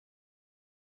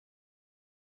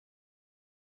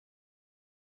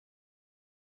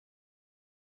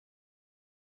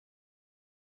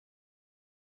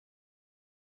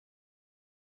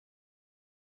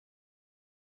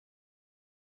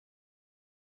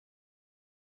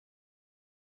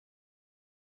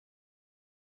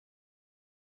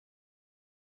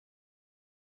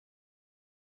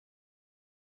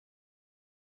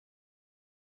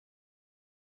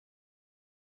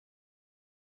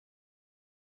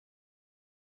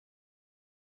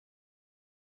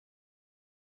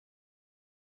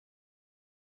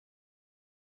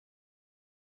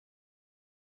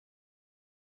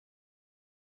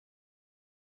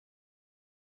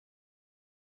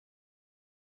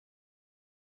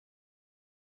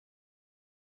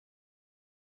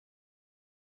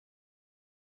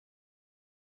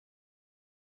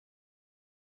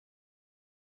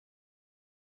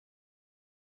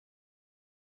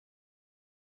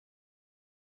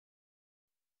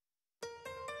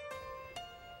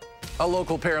A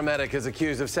local paramedic is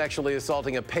accused of sexually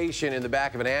assaulting a patient in the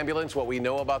back of an ambulance. What we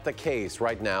know about the case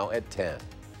right now at 10.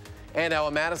 And how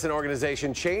a Madison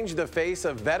organization changed the face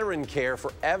of veteran care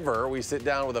forever. We sit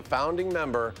down with a founding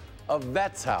member of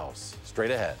Vets House.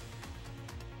 Straight ahead.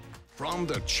 From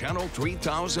the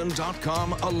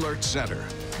Channel3000.com Alert Center,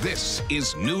 this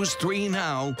is News 3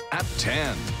 Now at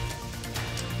 10.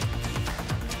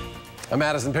 A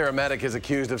Madison paramedic is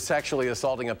accused of sexually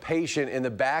assaulting a patient in the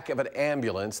back of an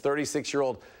ambulance.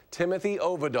 36-year-old Timothy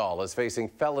Ovidal is facing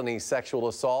felony sexual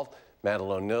assault.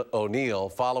 Madeline O'Neill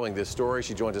following this story.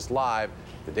 She joins us live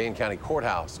at the Dane County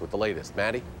Courthouse with the latest.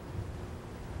 Maddie?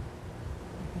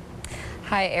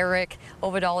 Hi, Eric.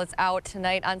 Ovidal is out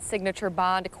tonight on signature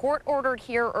bond. Court ordered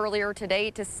here earlier today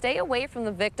to stay away from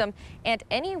the victim and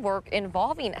any work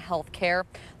involving health care.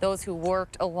 Those who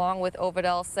worked along with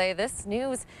Ovidal say this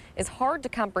news is hard to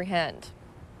comprehend.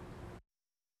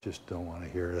 Just don't want to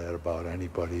hear that about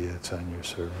anybody that's on your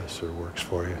service or works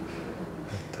for you.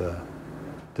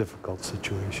 Difficult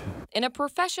situation. In a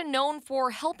profession known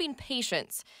for helping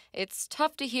patients, it's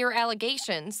tough to hear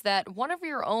allegations that one of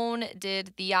your own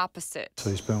did the opposite. So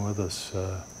he's been with us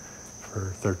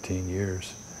for 13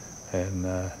 years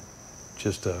and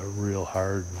just a real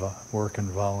hard working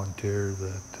volunteer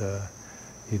that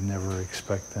you'd never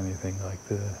expect anything like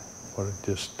what I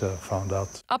just found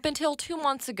out. Up until 2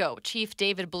 months ago, Chief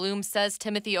David Bloom says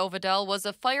Timothy Ovidal was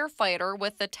a firefighter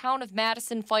with the Town of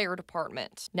Madison Fire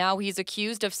Department. Now he's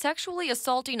accused of sexually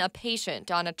assaulting a patient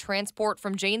on a transport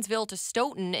from Janesville to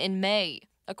Stoughton in May.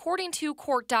 According to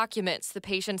court documents, the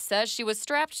patient says she was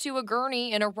strapped to a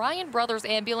gurney in a Ryan Brothers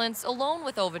ambulance alone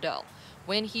with Ovidal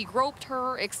when he groped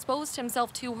her, exposed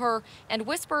himself to her, and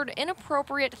whispered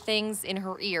inappropriate things in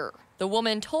her ear. The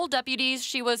woman told deputies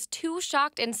she was too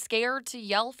shocked and scared to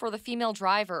yell for the female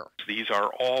driver. These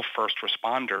are all first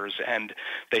responders, and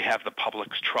they have the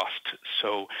public's trust,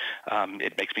 so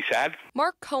it makes me sad.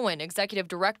 Mark Cohen, executive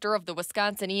director of the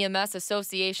Wisconsin EMS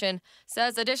Association,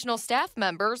 says additional staff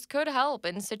members could help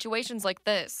in situations like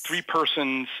this. 3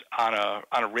 persons on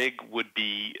a rig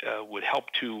would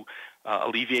help to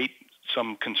alleviate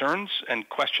some concerns and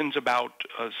questions about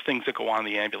things that go on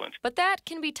in the ambulance. But that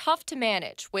can be tough to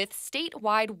manage with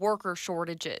statewide worker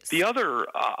shortages. The other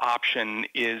option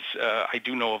is I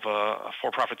do know of a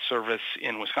for-profit service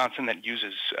in Wisconsin that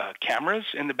uses cameras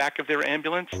in the back of their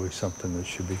ambulance. Always something that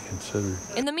should be considered.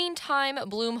 In the meantime,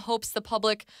 Bloom hopes the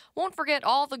public won't forget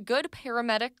all the good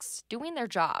paramedics doing their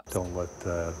jobs. Don't let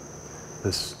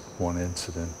this one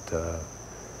incident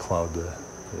cloud the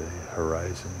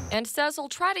horizon. And says he'll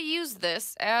try to use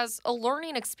this as a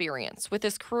learning experience with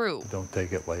his crew. Don't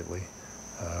take it lightly.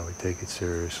 We take it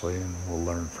seriously and we'll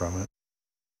learn from it.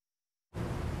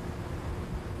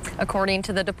 According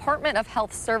to the Department of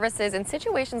Health Services, in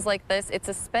situations like this, it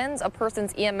suspends a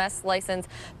person's EMS license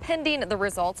pending the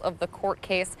results of the court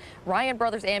case. Ryan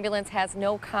Brothers Ambulance has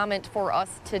no comment for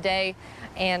us today,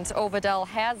 and Ovidal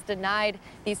has denied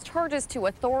these charges to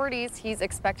authorities. He's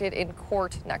expected in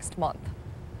court next month.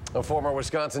 A former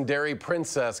Wisconsin dairy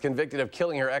princess convicted of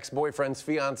killing her ex-boyfriend's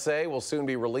fiancée will soon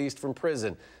be released from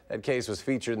prison. That case was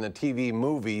featured in the TV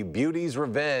movie Beauty's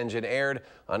Revenge and aired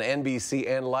on NBC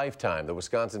and Lifetime. The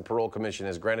Wisconsin Parole Commission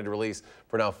has granted release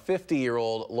for now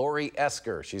 50-year-old Lori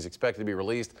Esker. She's expected to be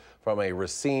released from a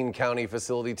Racine County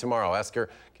facility tomorrow. Esker,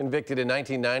 convicted in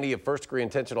 1990 of first-degree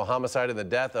intentional homicide in the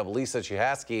death of Lisa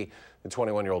Chehaske. The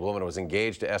 21-year-old woman was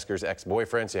engaged to Esker's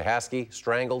ex-boyfriend. Chehaske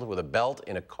strangled with a belt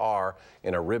in a car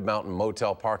in a Rib Mountain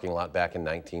motel parking lot back in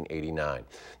 1989.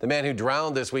 The man who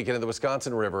drowned this weekend in the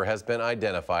Wisconsin River has been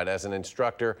identified as an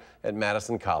instructor at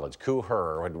Madison College. Koo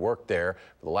Her had worked there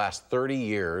for the last 30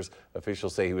 years.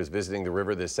 Officials say he was visiting the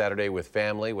river this Saturday with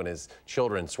family when his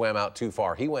children swam out too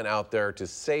far. He went out there to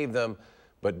save them,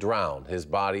 but drowned. His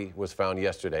body was found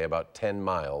yesterday about 10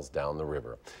 miles down the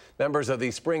river. Members of the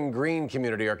Spring Green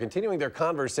community are continuing their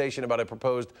conversation about a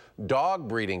proposed dog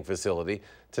breeding facility.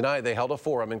 Tonight, they held a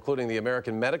forum, including the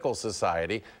American Medical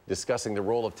Society, discussing the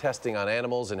role of testing on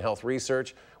animals in health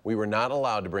research. We were not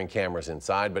allowed to bring cameras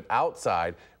inside, but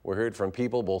outside, we heard from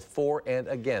people both for and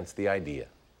against the idea.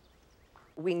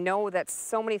 We know that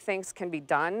so many things can be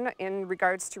done in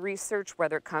regards to research,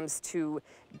 whether it comes to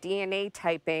DNA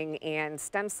typing and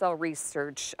stem cell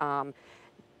research,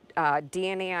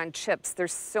 DNA on chips.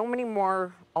 There's so many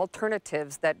more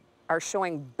alternatives that are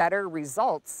showing better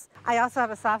results. I also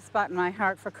have a soft spot in my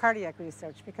heart for cardiac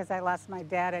research because I lost my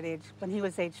dad when he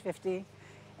was age 50,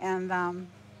 and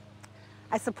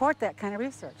I support that kind of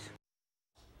research.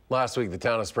 Last week, the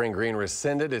town of Spring Green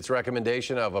rescinded its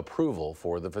recommendation of approval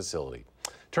for the facility.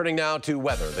 Turning now to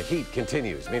weather. The heat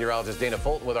continues. Meteorologist Dana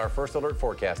Fulton with our first alert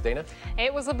forecast. Dana?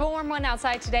 It was a warm one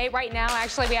outside today. Right now,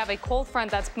 actually, we have a cold front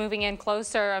that's moving in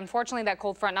closer. Unfortunately, that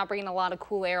cold front not bringing a lot of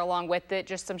cool air along with it.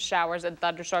 Just some showers and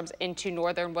thunderstorms into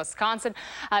northern Wisconsin.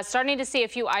 Starting to see a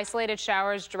few isolated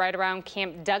showers right around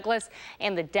Camp Douglas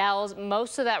and the Dells.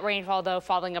 Most of that rainfall, though,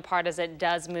 falling apart as it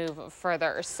does move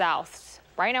further south.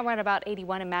 Right now we're at about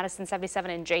 81 in Madison,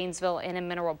 77 in Janesville and in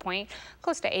Mineral Point,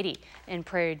 close to 80 in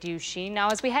Prairie du Chien. Now,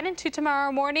 as we head into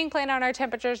tomorrow morning, plan on our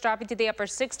temperatures dropping to the upper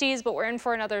 60s, but we're in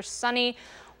for another sunny,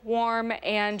 warm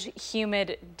and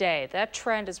humid day. That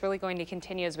trend is really going to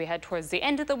continue as we head towards the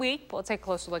end of the week. We'll take a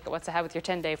closer look at what's ahead with your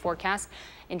 10-day forecast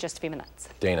in just a few minutes.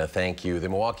 Dana, thank you. The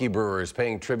Milwaukee Brewers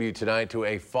paying tribute tonight to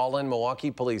a fallen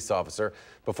Milwaukee police officer.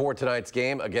 Before tonight's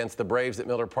game against the Braves at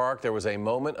Miller Park, there was a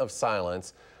moment of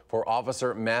silence for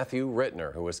Officer Matthew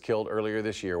Rittner, who was killed earlier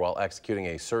this year while executing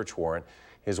a search warrant.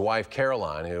 His wife,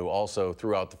 Caroline, who also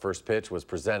threw out the first pitch, was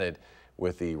presented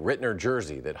with the Rittner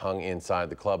jersey that hung inside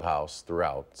the clubhouse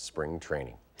throughout spring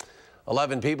training.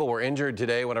 11 people were injured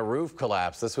today when a roof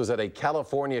collapsed. This was at a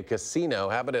California casino,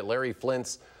 happened at Larry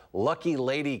Flint's Lucky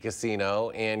Lady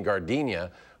Casino in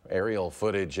Gardenia. Aerial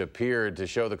footage appeared to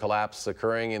show the collapse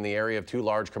occurring in the area of two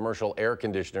large commercial air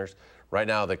conditioners. Right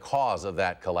now, the cause of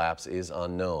that collapse is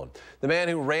unknown. The man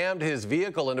who rammed his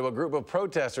vehicle into a group of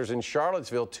protesters in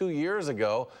Charlottesville 2 years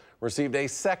ago received a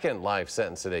second life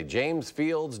sentence today. James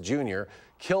Fields Jr.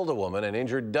 killed a woman and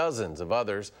injured dozens of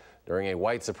others during a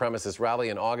white supremacist rally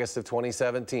in August of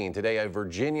 2017. Today, a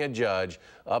Virginia judge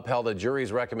upheld a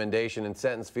jury's recommendation and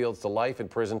sentenced Fields to life in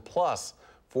prison plus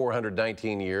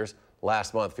 419 years.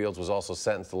 Last month, Fields was also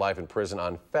sentenced to life in prison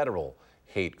on federal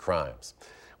hate crimes.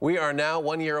 We are now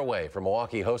 1 year away from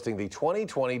Milwaukee hosting the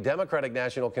 2020 Democratic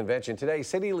National Convention. Today,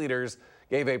 city leaders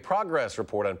gave a progress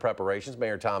report on preparations.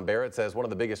 Mayor Tom Barrett says one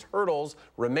of the biggest hurdles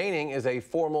remaining is a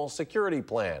formal security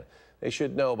plan. They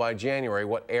should know by January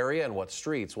what area and what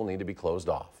streets will need to be closed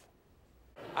off.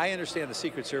 I understand the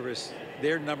Secret Service,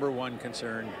 their number one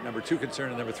concern, number two concern,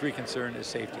 and number three concern is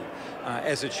safety,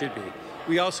 as it should be.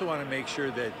 We also want to make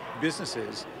sure that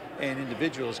businesses and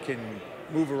individuals can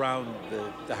move around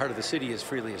the heart of the city as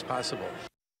freely as possible.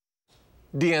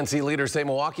 DNC leaders say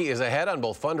Milwaukee is ahead on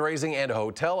both fundraising and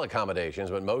hotel accommodations,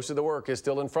 but most of the work is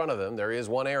still in front of them. There is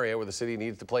one area where the city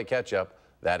needs to play catch up.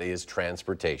 That is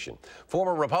transportation.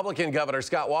 Former Republican Governor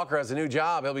Scott Walker has a new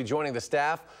job. He'll be joining the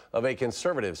staff of a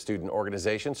conservative student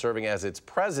organization, serving as its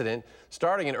president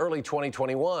starting in early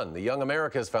 2021. The Young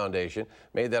America's Foundation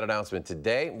made that announcement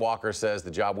today. Walker says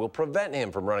the job will prevent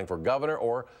him from running for governor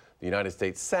or the United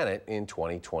States Senate in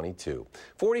 2022.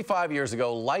 45 years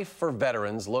ago, life for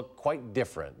veterans looked quite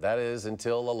different. That is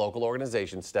until a local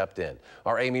organization stepped in.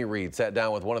 Our Amy Reed sat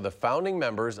down with one of the founding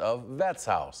members of Vets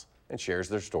House and shares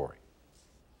their story.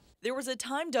 There was a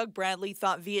time Doug Bradley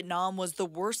thought Vietnam was the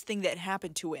worst thing that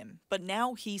happened to him, but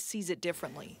now he sees it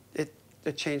differently. It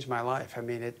changed my life. I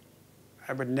mean,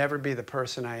 I would never be the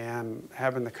person I am,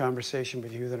 having the conversation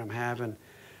with you that I'm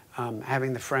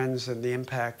having the friends and the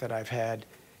impact that I've had,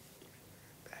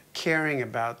 caring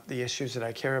about the issues that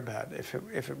I care about, if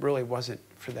it really wasn't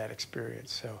for that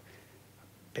experience. So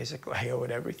basically, I owe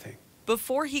it everything.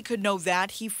 Before he could know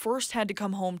that, he first had to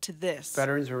come home to this.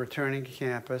 Veterans were returning to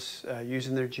campus,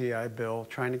 using their GI Bill,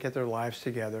 trying to get their lives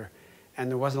together, and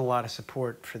there wasn't a lot of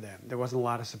support for them. There wasn't a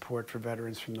lot of support for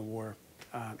veterans from the war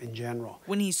in general.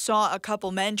 When he saw a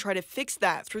couple men try to fix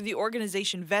that through the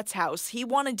organization Vets House, he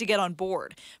wanted to get on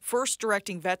board, first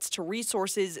directing vets to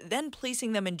resources, then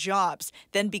placing them in jobs,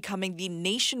 then becoming the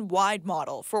nationwide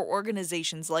model for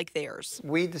organizations like theirs.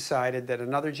 We decided that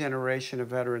another generation of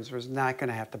veterans was not going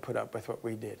to have to put up with what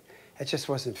we did. It just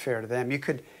wasn't fair to them. You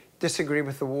could disagree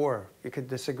with the war. You could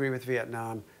disagree with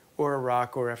Vietnam or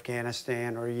Iraq or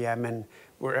Afghanistan or Yemen,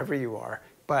 wherever you are.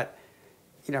 But,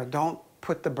 you know, don't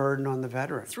put the burden on the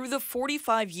veteran. Through the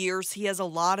 45 years, he has a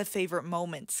lot of favorite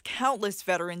moments, countless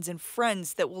veterans and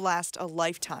friends that will last a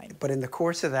lifetime. But in the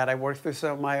course of that, I worked through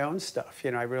some of my own stuff. You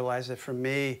know, I realized that for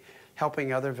me,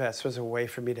 helping other vets was a way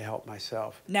for me to help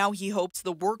myself. Now he hopes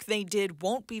the work they did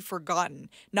won't be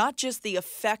forgotten, not just the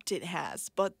effect it has,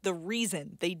 but the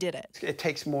reason they did it. It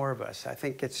takes more of us. I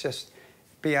think it's just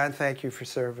beyond thank you for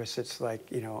service. It's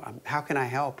like, you know, how can I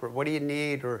help? Or what do you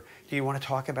need? Or do you want to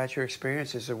talk about your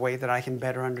experiences, a way that I can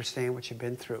better understand what you've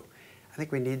been through? I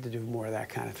think we need to do more of that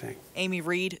kind of thing. Amy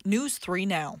Reed, News 3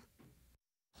 Now.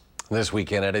 This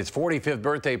weekend at its 45th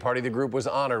birthday party, the group was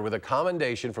honored with a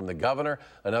commendation from the governor,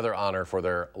 another honor for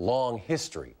their long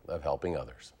history of helping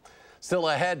others. Still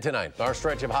ahead tonight, our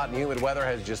stretch of hot and humid weather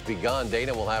has just begun.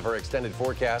 Dana will have her extended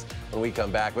forecast when we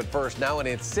come back. But first, now in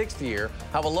its 6th year,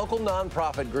 how a local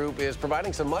nonprofit group is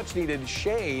providing some much-needed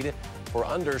shade for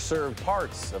underserved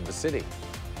parts of the city.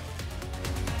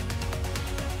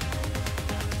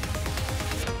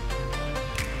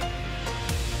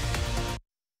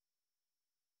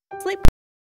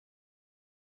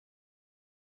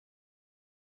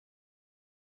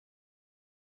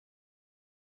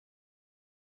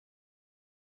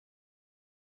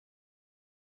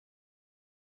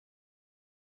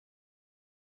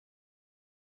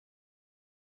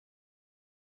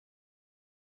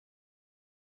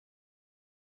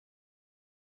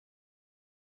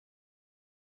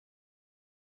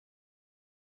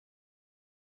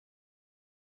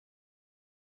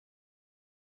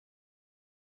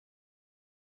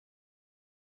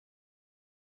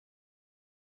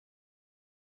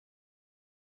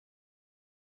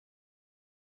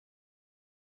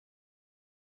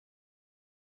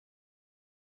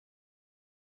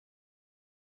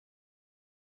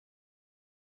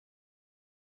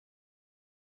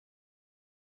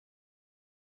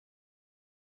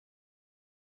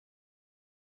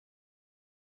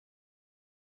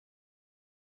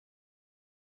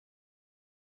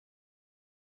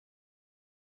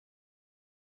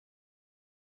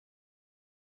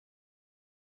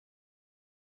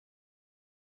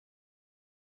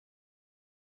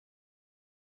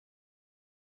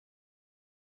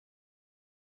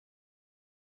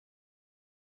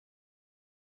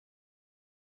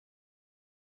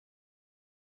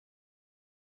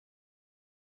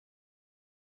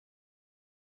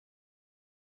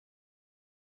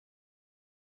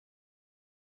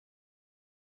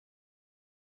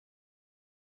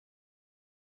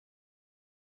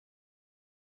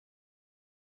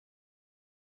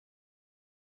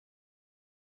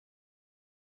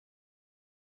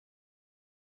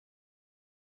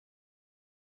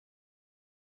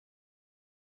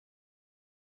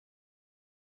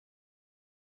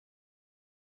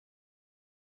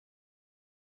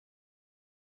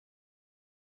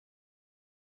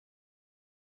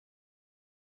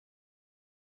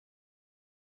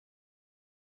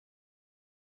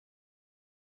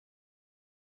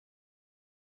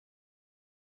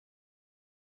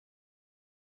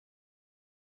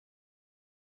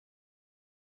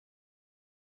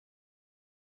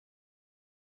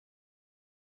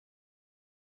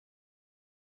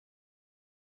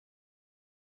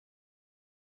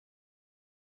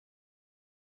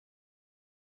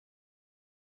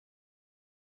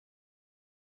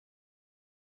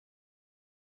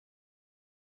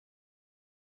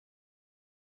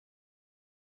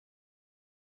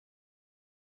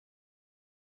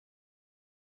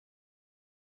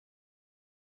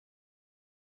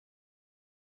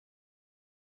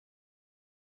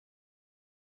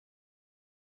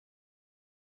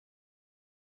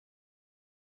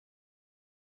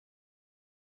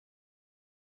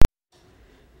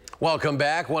 Welcome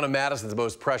back. One of Madison's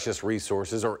most precious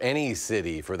resources, or any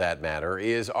city for that matter,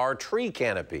 is our tree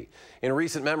canopy. In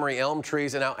recent memory, elm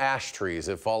trees and now ash trees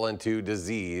have fallen to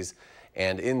disease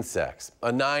and insects.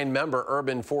 A 9-member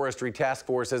urban forestry task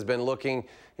force has been looking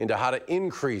into how to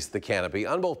increase the canopy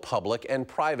on both public and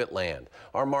private land.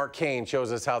 Our Mark Kane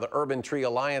shows us how the Urban Tree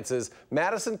Alliance's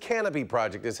Madison Canopy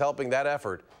Project is helping that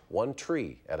effort, one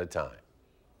tree at a time.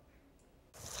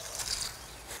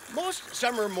 Most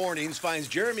summer mornings finds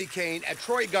Jeremy Kane at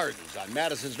Troy Gardens on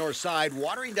Madison's north side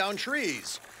watering down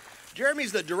trees.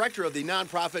 Jeremy's the director of the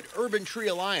nonprofit Urban Tree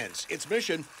Alliance. Its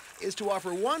mission is to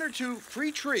offer 1 or 2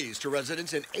 free trees to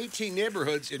residents in 18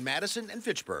 neighborhoods in Madison and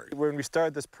Fitchburg. When we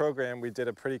started this program, we did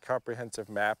a pretty comprehensive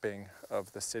mapping of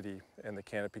the city and the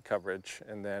canopy coverage,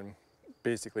 and then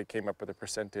basically came up with a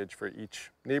percentage for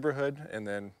each neighborhood and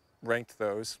then ranked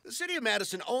those. The city of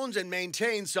Madison owns and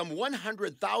maintains some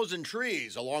 100,000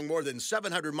 trees along more than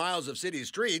 700 miles of city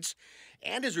streets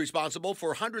and is responsible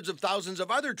for hundreds of thousands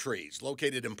of other trees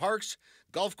located in parks,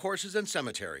 golf courses, and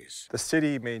cemeteries. The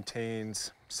city maintains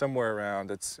somewhere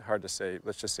around, it's hard to say,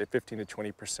 let's just say 15 to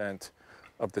 20%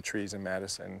 of the trees in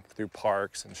Madison through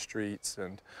parks and streets.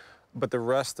 But the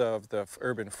rest of the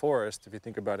urban forest, if you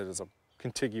think about it as a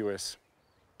contiguous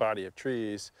body of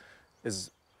trees, is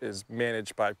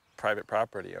managed by private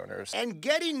property owners. And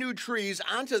getting new trees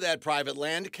onto that private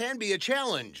land can be a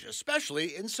challenge,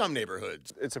 especially in some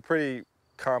neighborhoods. It's a pretty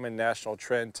common national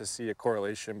trend to see a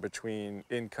correlation between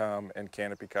income and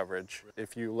canopy coverage.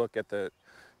 If you look at the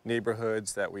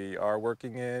neighborhoods that we are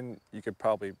working in, you could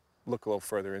probably look a little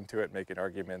further into it, make an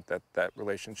argument that that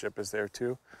relationship is there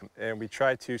too. And we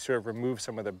try to sort of remove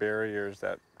some of the barriers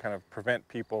that kind of prevent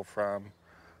people from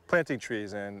planting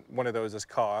trees, and one of those is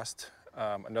cost.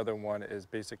 Another one is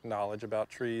basic knowledge about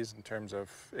trees in terms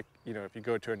of, you know, if you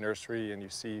go to a nursery and you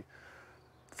see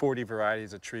 40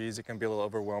 varieties of trees, it can be a little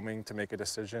overwhelming to make a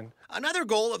decision. Another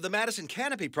goal of the Madison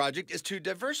Canopy Project is to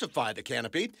diversify the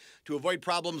canopy to avoid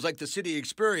problems like the city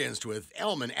experienced with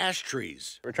elm and ash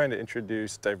trees. We're trying to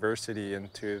introduce diversity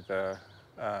into the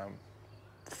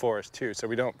forest too. So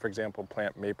we don't, for example,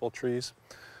 plant maple trees.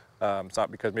 It's not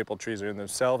because maple trees are in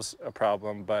themselves a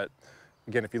problem, but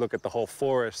again, if you look at the whole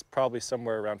forest, probably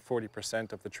somewhere around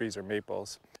 40% of the trees are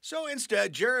maples. So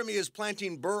instead, Jeremy is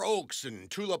planting bur oaks and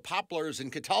tulip poplars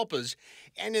and catalpas.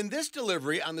 And in this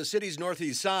delivery on the city's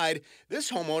northeast side,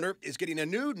 this homeowner is getting a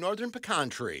new northern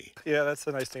pecan tree. Yeah, that's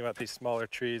the nice thing about these smaller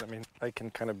trees. I mean, I can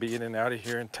kind of be in and out of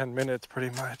here in 10 minutes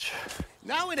pretty much.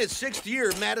 Now in its 6th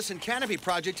year, Madison Canopy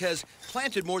Project has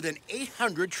planted more than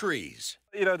 800 trees.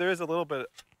 You know, there is a little bit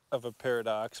of a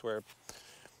paradox where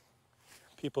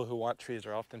people who want trees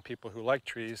are often people who like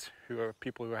trees, who are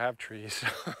people who have trees.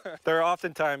 There are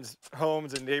oftentimes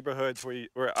homes and neighborhoods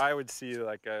where I would see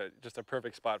like just a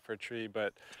perfect spot for a tree,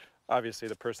 but obviously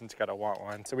the person's got to want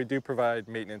one. So we do provide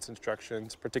maintenance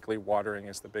instructions, particularly watering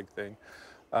is the big thing.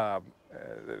 And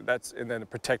then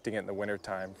protecting it in the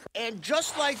wintertime. And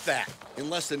just like that, in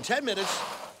less than 10 minutes,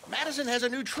 Madison has a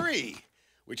new tree,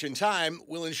 which in time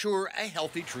will ensure a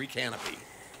healthy tree canopy.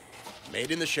 Made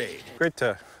in the shade. Great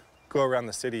to go around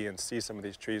the city and see some of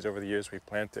these trees over the years we've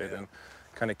planted and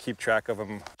kind of keep track of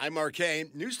them. I'm Mark Kane,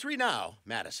 News 3 Now,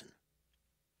 Madison.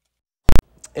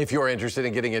 If you're interested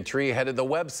in getting a tree, head to the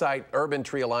website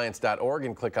urbantreealliance.org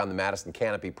and click on the Madison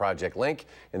Canopy Project link.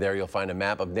 And there you'll find a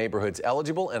map of neighborhoods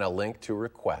eligible and a link to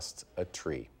request a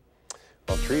tree.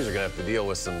 Well, trees are going to have to deal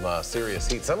with some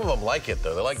serious heat. Some of them like it,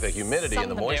 though. They like the humidity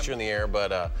and the moisture in the air,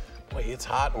 but boy, it's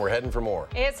hot and we're heading for more.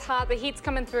 It's hot, the heat's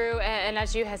coming through, and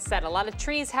as you have said, a lot of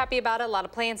trees happy about it, a lot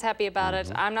of plants happy about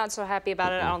it. I'm not so happy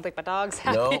about it. I don't think my dog's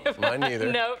happy about it. Mine neither.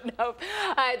 Nope.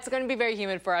 It's going to be very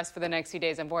humid for us for the next few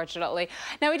days, unfortunately.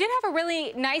 Now, we did have a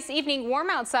really nice evening, warm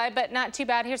outside, but not too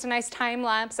bad. Here's a nice time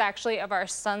lapse, actually, of our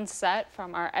sunset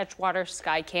from our Edgewater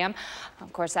sky cam.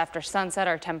 Of course, after sunset,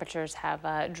 our temperatures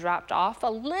have dropped off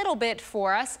a little bit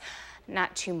for us.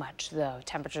 Not too much, though.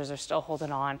 Temperatures are still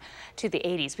holding on to the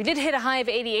 80s. We did hit a high of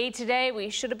 88 today. We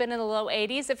should have been in the low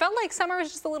 80s. It felt like summer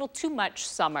was just a little too much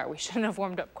summer. We shouldn't have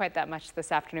warmed up quite that much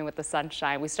this afternoon with the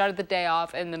sunshine. We started the day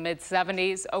off in the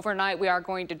mid-70s. Overnight, we are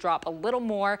going to drop a little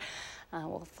more.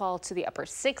 We'll fall to the upper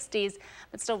 60s,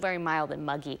 but still very mild and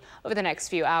muggy over the next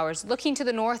few hours. Looking to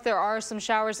the north, there are some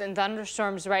showers and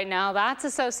thunderstorms right now. That's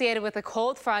associated with a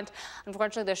cold front.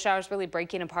 Unfortunately, those showers really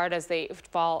breaking apart as they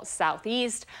fall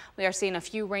southeast. We are seeing a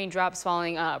few raindrops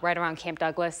falling right around Camp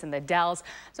Douglas and the Dells.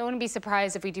 So I wouldn't be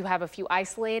surprised if we do have a few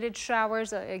isolated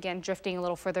showers, again, drifting a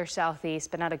little further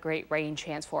southeast, but not a great rain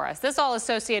chance for us. This all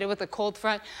associated with a cold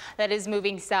front that is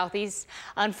moving southeast.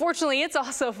 Unfortunately, it's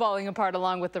also falling apart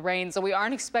along with the rain. So we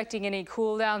aren't expecting any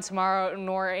cool down tomorrow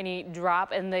nor any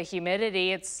drop in the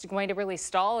humidity. It's going to really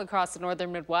stall across the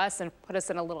northern Midwest and put us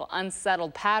in a little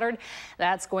unsettled pattern.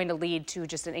 That's going to lead to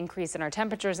just an increase in our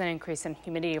temperatures and increase in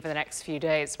humidity over the next few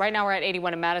days. Right now we're at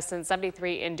 81 in Madison,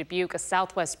 73 in Dubuque, a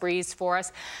southwest breeze for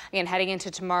us. Again, heading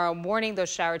into tomorrow morning, those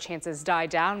shower chances die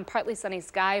down. Partly sunny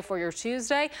sky for your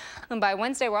Tuesday. And by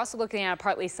Wednesday, we're also looking at a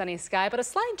partly sunny sky, but a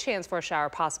slight chance for a shower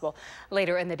possible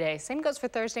later in the day. Same goes for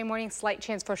Thursday morning, slight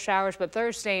chance for showers. But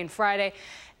Thursday and Friday,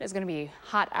 it's going to be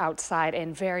hot outside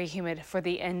and very humid for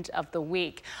the end of the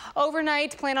week.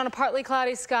 Overnight, plan on a partly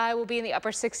cloudy sky. We'll be in the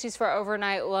upper 60s for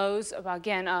overnight lows.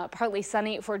 Again, partly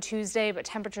sunny for Tuesday, but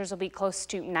temperatures will be close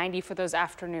to 90 for those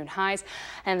afternoon highs.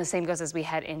 And the same goes as we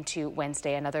head into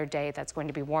Wednesday, another day that's going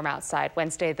to be warm outside.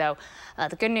 Wednesday, though,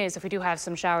 the good news, if we do have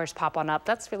some showers pop on up,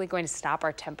 that's really going to stop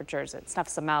our temperatures. It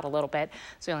snuffs them out a little bit,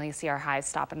 so we only see our highs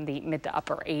stop in the mid to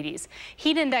upper 80s.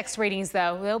 Heat index readings,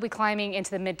 though, they'll be climbing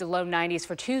into the mid to low 90s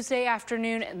for Tuesday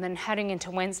afternoon, and then heading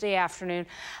into Wednesday afternoon.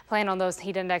 Plan on those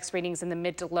heat index readings in the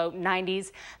mid to low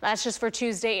 90s. That's just for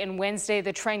Tuesday and Wednesday.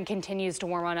 The trend continues to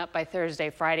warm on up by Thursday,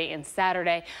 Friday, and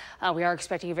Saturday. We are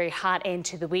expecting a very hot end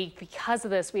to the week. Because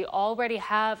of this, we already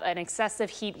have an excessive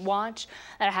heat watch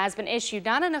that has been issued.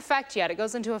 Not in effect yet. It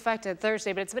goes into effect on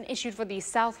Thursday, but it's been issued for the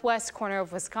southwest corner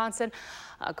of Wisconsin.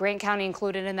 Grant County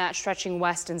included in that, stretching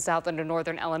west and south into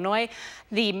northern Illinois.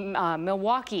 The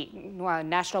Milwaukee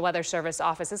National Weather Service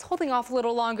office is holding off a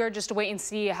little longer just to wait and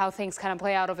see how things kind of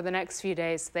play out over the next few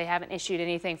days. They haven't issued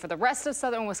anything for the rest of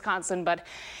southern Wisconsin, but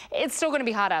it's still going to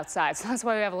be hot outside. So that's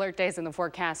why we have alert days in the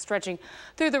forecast stretching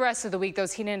through the rest of the week.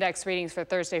 Those heat index readings for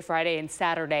Thursday, Friday, and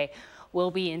Saturday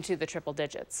will be into the triple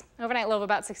digits. Overnight low of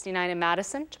about 69 in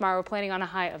Madison. Tomorrow we're planning on a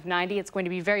high of 90. It's going to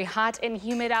be very hot and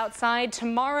humid outside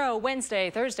tomorrow, Wednesday,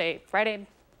 Thursday, Friday,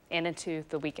 and into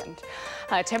the weekend.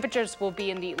 Temperatures will be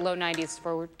in the low 90s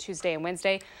for Tuesday and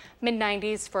Wednesday, mid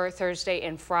 90s for Thursday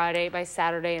and Friday. By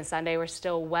Saturday and Sunday, we're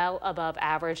still well above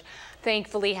average.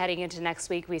 Thankfully, heading into next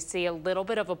week, we see a little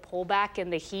bit of a pullback in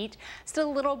the heat. Still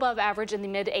a little above average in the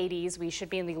mid 80s. We should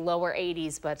be in the lower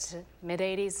 80s, but mid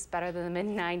 80s better than the mid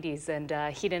 90s.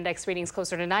 And heat index readings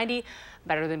closer to 90,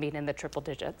 better than being in the triple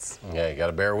digits. Yeah, you got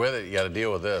to bear with it. You got to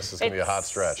deal with this. It's going to be a hot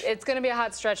stretch. It's going to be a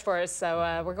hot stretch for us.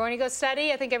 So we're going to go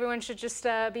steady. I think everyone should just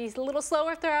be a little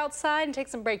slower if they're outside and take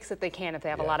some breaks if they can, if they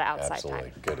have a lot of outside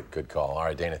time. Good call. All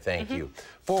right, Dana, thank you.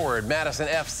 Forward, Madison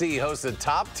FC hosts the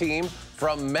top team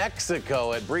from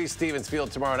Mexico at Stevens Field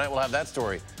tomorrow night. We'll have that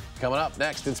story coming up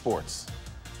next in sports.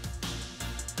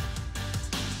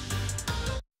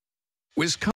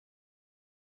 Wisconsin.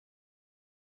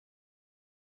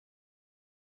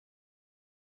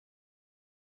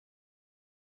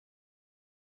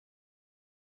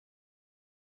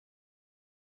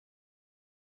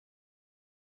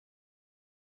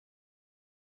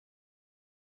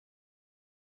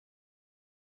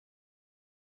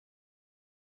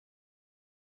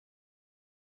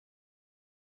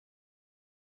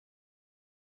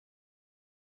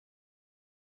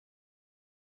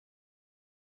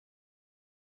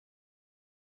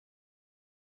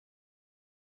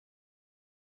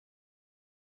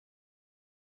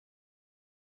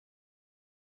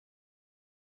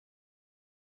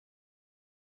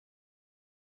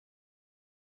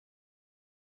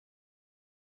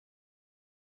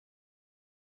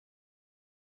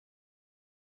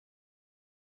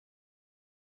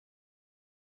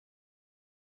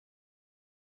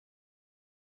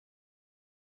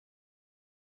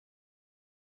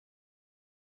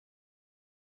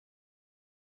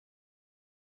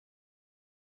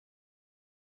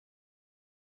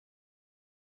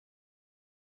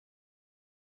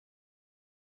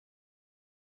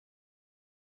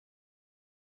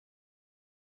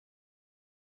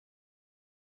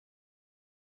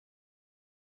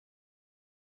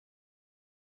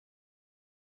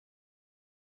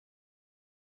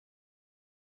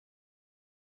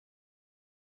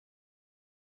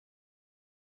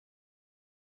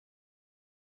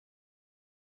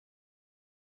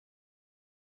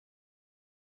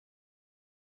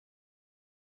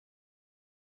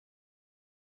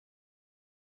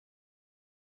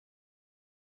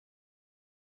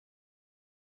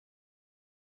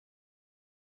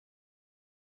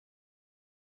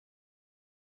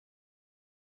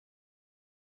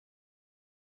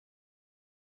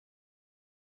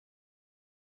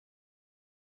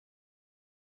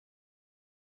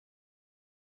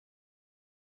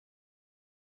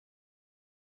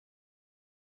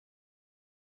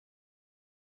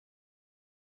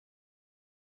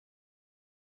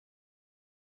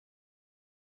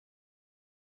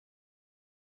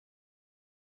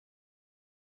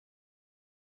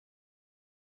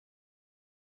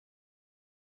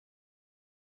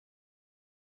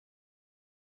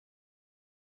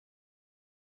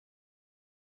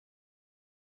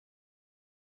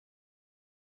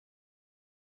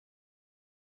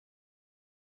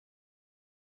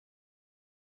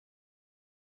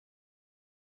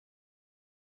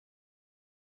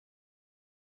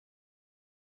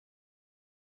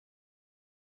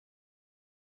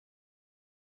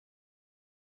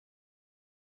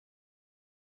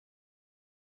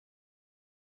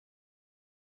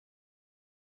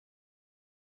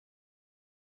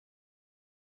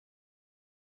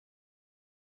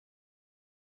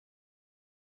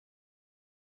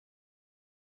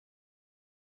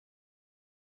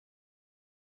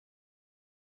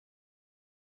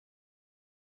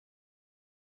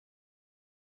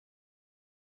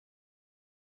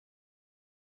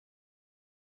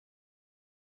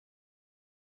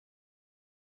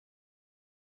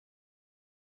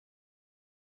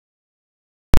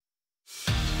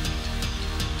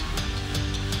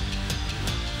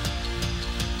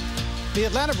 The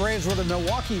Atlanta Braves were the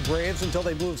Milwaukee Braves until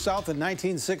they moved south in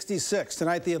 1966.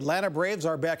 Tonight, the Atlanta Braves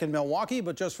are back in Milwaukee,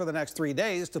 but just for the next 3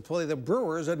 days to play the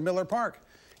Brewers at Miller Park.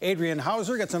 Adrian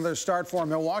Hauser gets another start for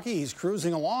Milwaukee. He's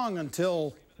cruising along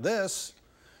until this.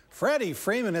 Freddie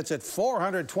Freeman hits it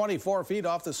 424 feet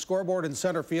off the scoreboard in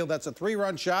center field. That's a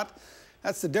 3-run shot.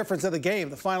 That's the difference of the game.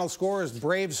 The final score is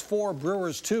Braves 4,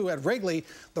 Brewers 2. At Wrigley,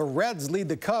 the Reds lead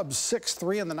the Cubs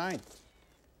 6-3 in the ninth.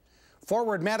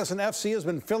 Forward, Madison FC has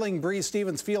been filling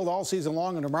Stevens Field all season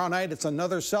long, and tomorrow night it's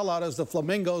another sellout as the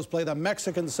Flamingos play the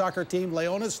Mexican soccer team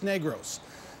Leones Negros.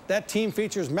 That team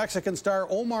features Mexican star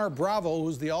Omar Bravo,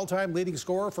 who's the all-time leading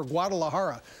scorer for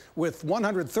Guadalajara with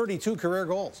 132 career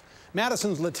goals.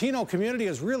 Madison's Latino community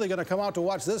is really going to come out to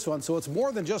watch this one, so it's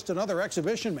more than just another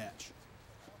exhibition match.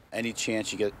 Any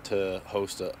chance you get to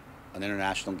host an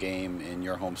international game in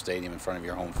your home stadium in front of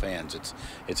your home fans,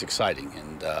 it's exciting,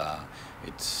 and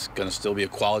it's going to still be a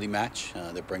quality match.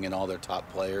 They're bringing all their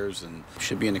top players, and it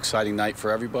should be an exciting night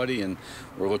for everybody, and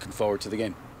we're looking forward to the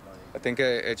game. I think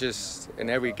it just, in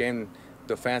every game,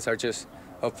 the fans are just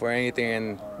up for anything,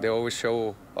 and they always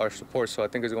show our support, so I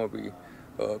think it's going to be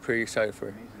pretty exciting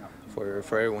for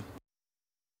everyone.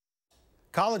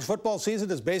 College football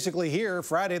season is basically here.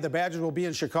 Friday, the Badgers will be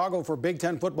in Chicago for Big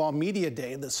Ten Football Media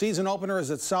Day. The season opener is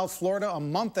at South Florida, a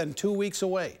month and 2 weeks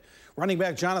away. Running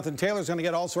back Jonathan Taylor is going to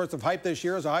get all sorts of hype this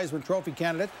year as a Heisman Trophy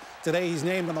candidate. Today, he's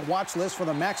named on the watch list for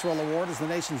the Maxwell Award as the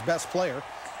nation's best player.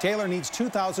 Taylor needs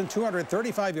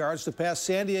 2,235 yards to pass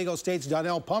San Diego State's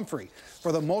Donnell Pumphrey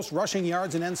for the most rushing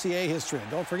yards in NCAA history.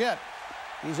 And don't forget,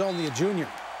 he's only a junior.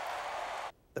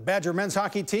 The Badger men's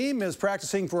hockey team is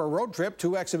practicing for a road trip,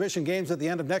 2 exhibition games at the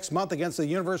end of next month against the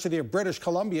University of British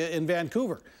Columbia in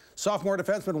Vancouver. Sophomore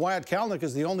defenseman Wyatt Kalnick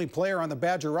is the only player on the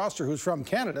Badger roster who's from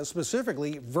Canada,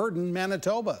 specifically Virden,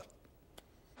 Manitoba.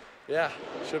 Yeah,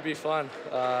 should be fun.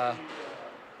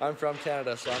 I'm from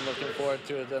Canada, so I'm looking forward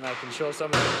to it. Then I can show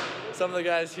some of the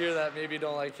guys here that maybe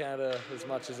don't like Canada as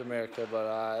much as America,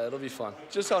 but it'll be fun.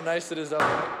 Just how nice it is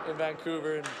up in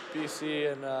Vancouver and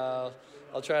BC, and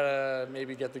I'll try to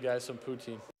maybe get the guys some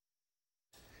poutine.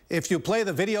 If you play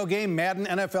the video game Madden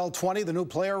NFL 20, the new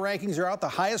player rankings are out. The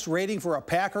highest rating for a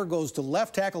Packer goes to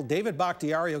left tackle David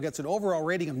Bakhtiari, who gets an overall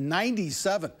rating of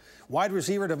 97. Wide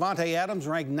receiver Devontae Adams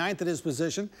ranked 9th at his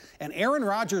position. And Aaron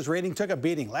Rodgers' rating took a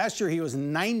beating. Last year he was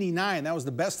 99. That was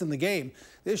the best in the game.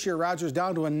 This year Rodgers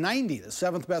down to a 90, the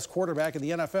 7th best quarterback in the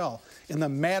NFL in the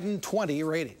Madden 20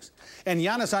 ratings. And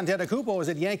Giannis Antetokounmpo was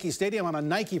at Yankee Stadium on a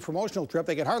Nike promotional trip.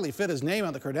 They could hardly fit his name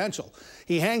on the credential.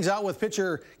 He hangs out with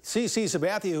pitcher CC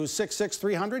Sabathia, who's 6'6",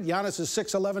 300. Giannis is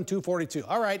 6'11", 242.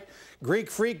 All right, Greek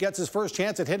Freak gets his first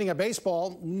chance at hitting a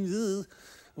baseball.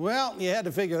 Well, you had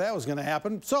to figure that was going to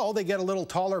happen. So they get a little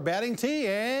taller batting tee,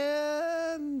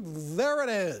 and there it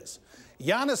is.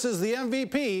 Giannis is the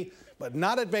MVP, but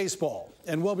not at baseball.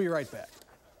 And we'll be right back.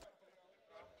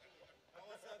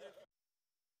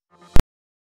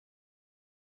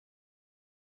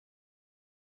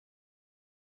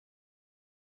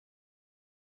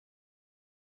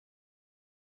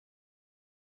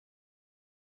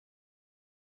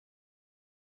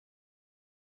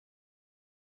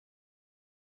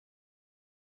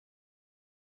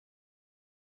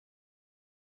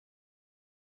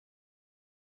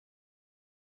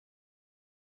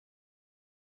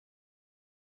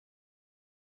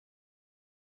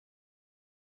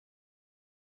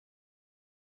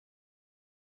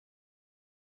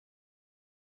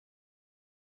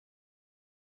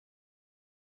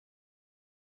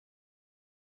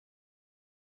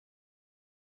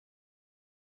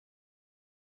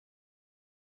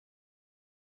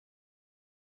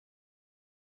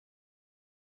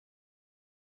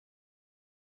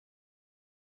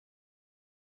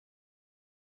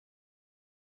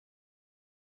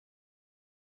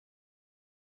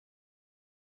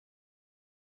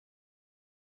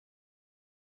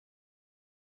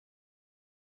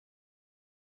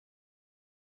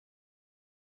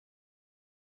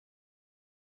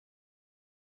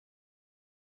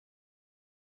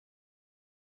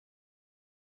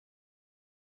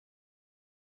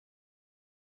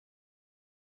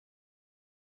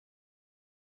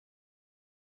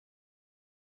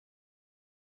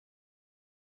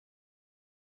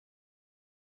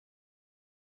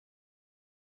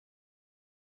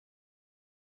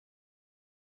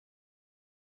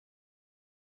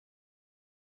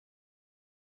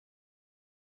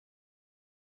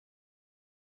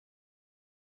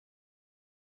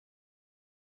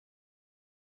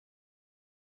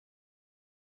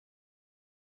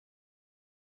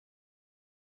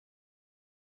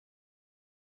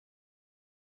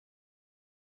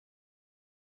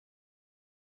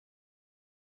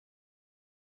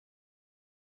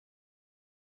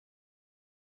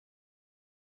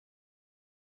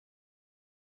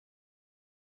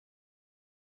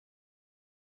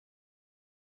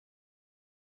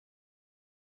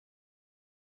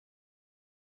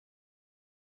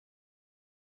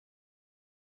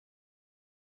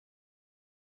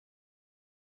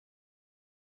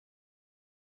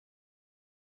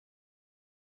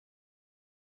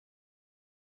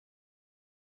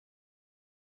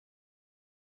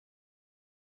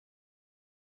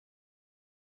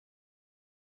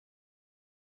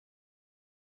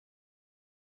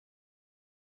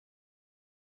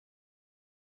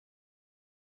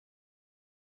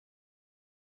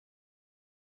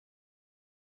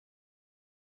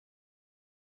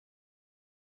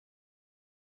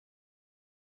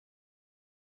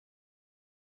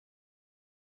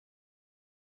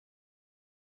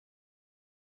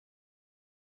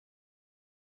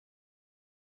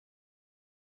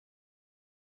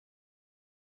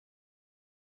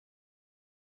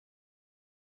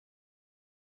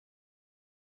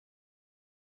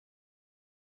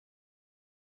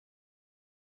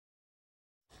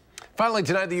 Finally,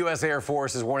 tonight, the U.S. Air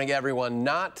Force is warning everyone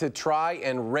not to try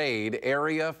and raid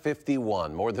Area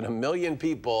 51. More than 1 million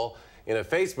people in a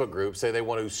Facebook group say they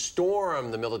want to storm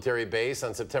the military base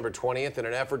on September 20th in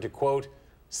an effort to, quote,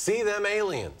 see them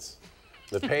aliens.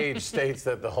 The page states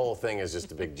that the whole thing is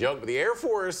just a big joke, but the Air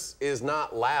Force is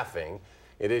not laughing.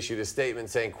 It issued a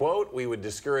statement saying, quote, we would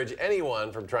discourage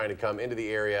anyone from trying to come into the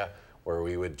area where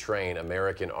we would train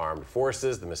American armed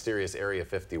forces. The mysterious Area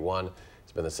 51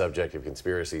 has been the subject of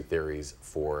conspiracy theories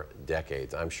for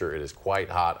decades. I'm sure it is quite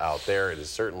hot out there. It is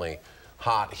certainly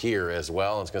hot here as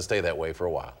well, and it's going to stay that way for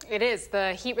a while. It is.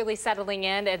 The heat really settling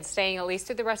in and staying at least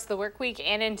through the rest of the work week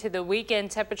and into the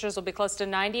weekend. Temperatures will be close to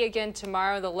 90 again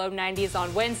tomorrow, the low 90s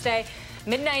on Wednesday,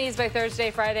 mid-90s by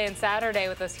Thursday, Friday, and Saturday,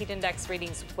 with those heat index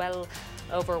readings well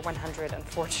over 100,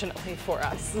 unfortunately, for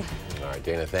us. All right,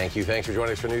 Dana, thank you. Thanks for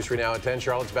joining us for News 3 Now at 10.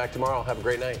 Charlotte's back tomorrow. Have a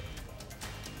great night.